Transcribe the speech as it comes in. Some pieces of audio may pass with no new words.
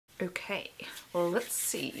Okay, well, let's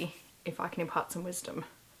see if I can impart some wisdom.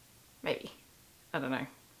 Maybe. I don't know.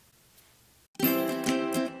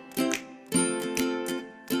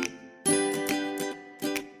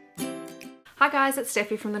 Hi guys, it's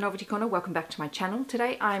Steffi from the Novelty Corner. Welcome back to my channel.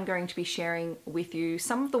 Today I'm going to be sharing with you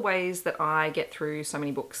some of the ways that I get through so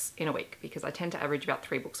many books in a week, because I tend to average about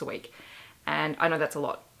 3 books a week. And I know that's a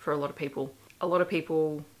lot for a lot of people. A lot of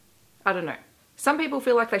people, I don't know. Some people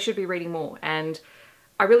feel like they should be reading more, and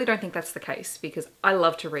I really don't think that's the case, because I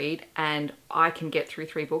love to read and I can get through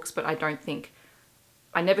 3 books, but I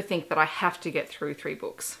never think that I have to get through 3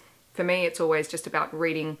 books. For me, it's always just about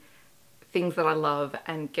reading things that I love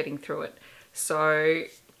and getting through it. So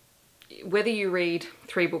whether you read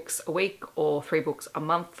 3 books a week or 3 books a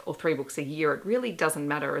month or 3 books a year, it really doesn't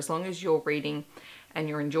matter. As long as you're reading and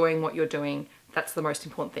you're enjoying what you're doing, that's the most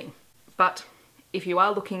important thing. But if you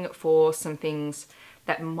are looking for some things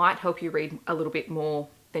that might help you read a little bit more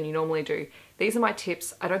than you normally do, these are my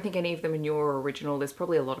tips. I don't think any of them are new or original. There's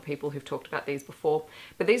probably a lot of people who've talked about these before,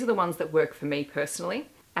 but these are the ones that work for me personally.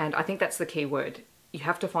 And I think that's the key word. You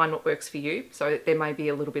have to find what works for you, so there may be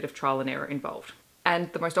a little bit of trial and error involved.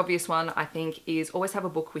 And the most obvious one, I think, is always have a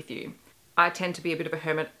book with you. I tend to be a bit of a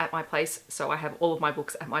hermit at my place, so I have all of my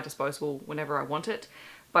books at my disposal whenever I want it.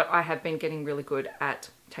 But I have been getting really good at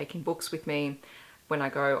taking books with me when I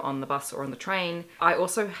go on the bus or on the train. I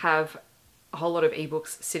also have a whole lot of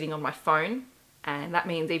ebooks sitting on my phone, and that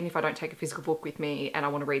means even if I don't take a physical book with me and I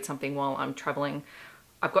want to read something while I'm traveling,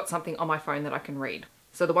 I've got something on my phone that I can read.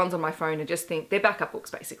 So the ones on my phone they're backup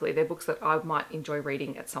books basically. They're books that I might enjoy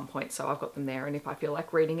reading at some point, so I've got them there, and if I feel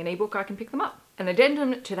like reading an ebook, I can pick them up. An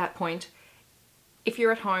addendum to that point, if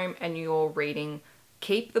you're at home and you're reading,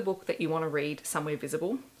 keep the book that you want to read somewhere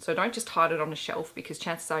visible. So don't just hide it on a shelf, because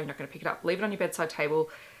chances are you're not going to pick it up. Leave it on your bedside table,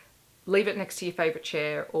 leave it next to your favourite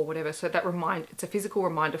chair or whatever, so that it's a physical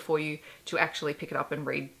reminder for you to actually pick it up and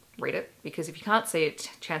read it, because if you can't see it,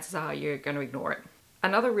 chances are you're going to ignore it.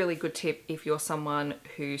 Another really good tip, if you're someone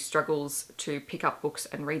who struggles to pick up books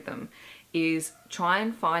and read them, is try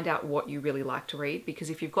and find out what you really like to read, because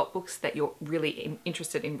if you've got books that you're really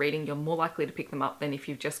interested in reading, you're more likely to pick them up than if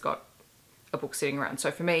you've just got a book sitting around.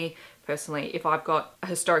 So for me personally, if I've got a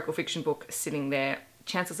historical fiction book sitting there,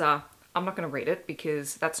 chances are I'm not going to read it,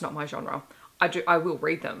 because that's not my genre. I will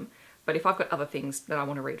read them, but if I've got other things that I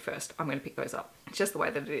want to read first, I'm going to pick those up. It's just the way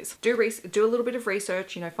that it is. Do a little bit of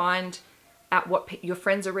research, find out what your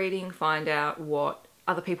friends are reading, find out what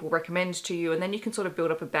other people recommend to you, and then you can sort of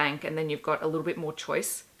build up a bank, and then you've got a little bit more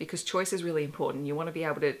choice, because choice is really important. You want to be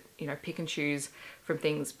able to, pick and choose from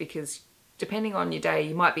things, because depending on your day,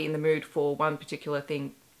 you might be in the mood for one particular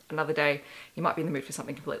thing. Another day, you might be in the mood for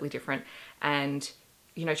something completely different. And,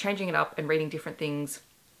 changing it up and reading different things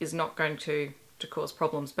is not going to cause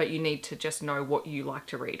problems, but you need to just know what you like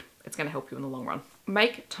to read. It's going to help you in the long run.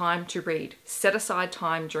 Make time to read. Set aside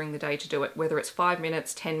time during the day to do it, whether it's 5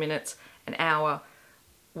 minutes, 10 minutes, an hour,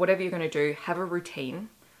 whatever you're going to do. Have a routine.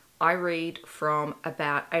 I read from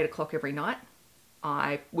about 8 o'clock every night.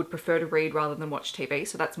 I would prefer to read rather than watch TV,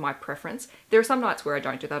 so that's my preference. There are some nights where I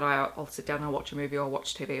don't do that. I'll sit down and I'll watch a movie or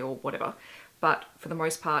watch TV or whatever. But for the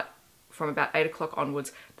most part, from about 8 o'clock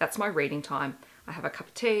onwards, that's my reading time. I have a cup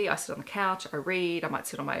of tea, I sit on the couch, I read, I might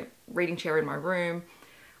sit on my reading chair in my room.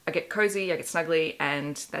 I get cozy, I get snuggly,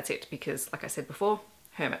 and that's it, because like I said before,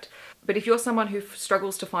 hermit. But if you're someone who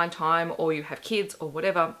struggles to find time, or you have kids or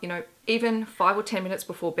whatever, even 5 or 10 minutes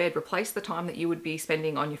before bed, replace the time that you would be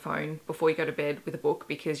spending on your phone before you go to bed with a book,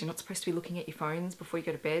 because you're not supposed to be looking at your phones before you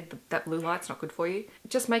go to bed. That blue light's not good for you.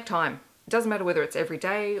 Just make time. It doesn't matter whether it's every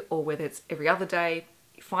day or whether it's every other day.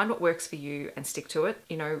 Find what works for you and stick to it.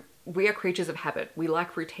 We are creatures of habit. We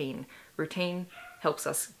like routine. Routine helps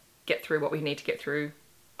us get through what we need to get through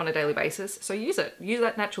on a daily basis, so use it. Use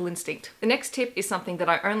that natural instinct. The next tip is something that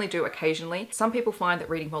I only do occasionally. Some people find that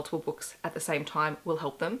reading multiple books at the same time will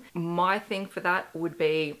help them. My thing for that would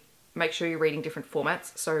be, make sure you're reading different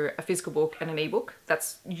formats, so a physical book and an ebook.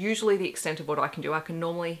 That's usually the extent of what I can do. I can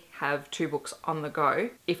normally have 2 books on the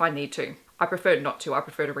go if I need to. I prefer not to. I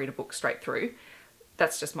prefer to read a book straight through.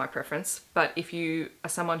 That's just my preference. But if you are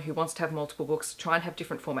someone who wants to have multiple books, try and have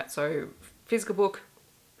different formats. So physical book,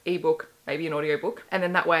 ebook, maybe an audiobook. And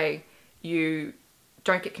then that way you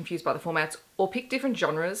don't get confused by the formats, or pick different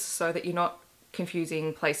genres so that you're not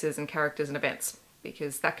confusing places and characters and events,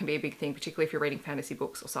 because that can be a big thing, particularly if you're reading fantasy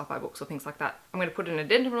books or sci-fi books or things like that. I'm going to put an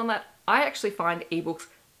addendum on that. I actually find ebooks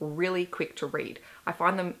really quick to read. I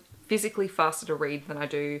find them physically faster to read than I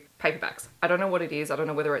do paperbacks. I don't know what it is. I don't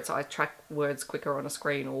know whether it's I track words quicker on a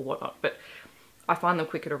screen or whatnot, but I find them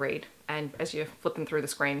quicker to read. And as you flip them through the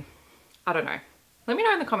screen, I don't know. Let me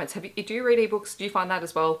know in the comments, do you read ebooks? Do you find that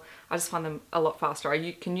as well? I just find them a lot faster.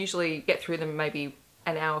 You can usually get through them maybe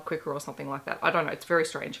an hour quicker or something like that. I don't know, it's very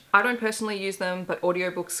strange. I don't personally use them, but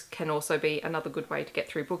audiobooks can also be another good way to get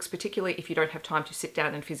through books, particularly if you don't have time to sit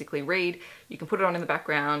down and physically read. You can put it on in the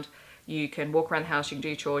background, you can walk around the house, you can do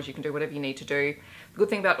your chores, you can do whatever you need to do. The good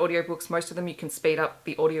thing about audiobooks, most of them you can speed up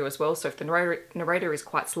the audio as well. So if the narrator is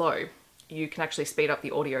quite slow, you can actually speed up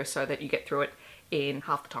the audio so that you get through it in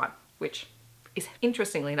half the time, which is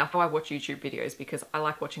interestingly enough how I watch YouTube videos, because I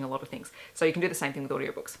like watching a lot of things. So you can do the same thing with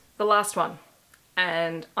audiobooks. The last one,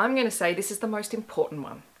 and I'm going to say this is the most important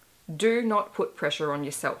one. Do not put pressure on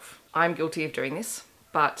yourself. I'm guilty of doing this,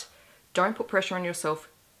 but don't put pressure on yourself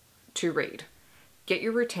to read. Get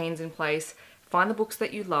your routines in place, find the books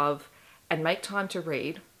that you love, and make time to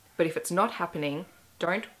read. But if it's not happening,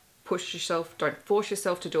 don't push yourself, don't force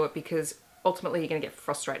yourself to do it, because ultimately you're going to get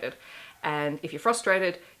frustrated. And if you're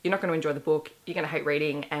frustrated, you're not going to enjoy the book, you're going to hate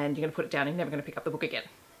reading, and you're going to put it down and you're never going to pick up the book again.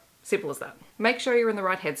 Simple as that. Make sure you're in the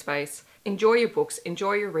right headspace, enjoy your books,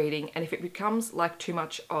 enjoy your reading, and if it becomes like too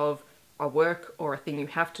much of a work or a thing you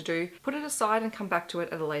have to do, put it aside and come back to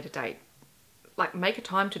it at a later date. Like, make a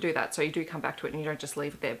time to do that so you do come back to it and you don't just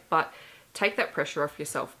leave it there. But take that pressure off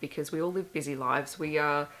yourself, because we all live busy lives. We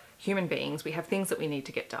are human beings. We have things that we need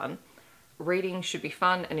to get done. Reading should be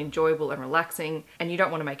fun and enjoyable and relaxing, and you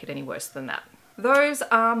don't want to make it any worse than that. Those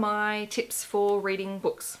are my tips for reading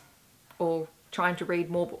books, or trying to read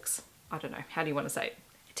more books. I don't know, how do you want to say it?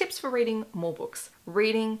 Tips for reading more books.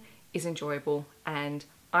 Reading is enjoyable and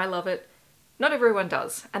I love it. Not everyone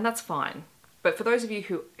does, and that's fine. But for those of you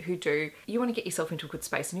who do, you want to get yourself into a good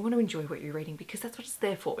space and you want to enjoy what you're reading, because that's what it's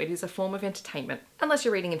there for. It is a form of entertainment. Unless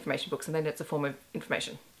you're reading information books, and then it's a form of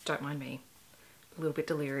information. Don't mind me. A little bit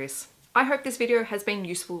delirious. I hope this video has been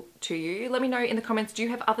useful to you. Let me know in the comments, do you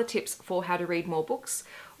have other tips for how to read more books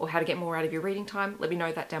or how to get more out of your reading time? Let me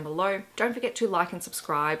know that down below. Don't forget to like and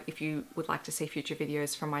subscribe if you would like to see future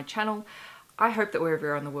videos from my channel. I hope that wherever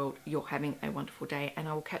you are in the world, you're having a wonderful day, and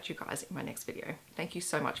I will catch you guys in my next video. Thank you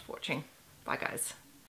so much for watching. Bye guys.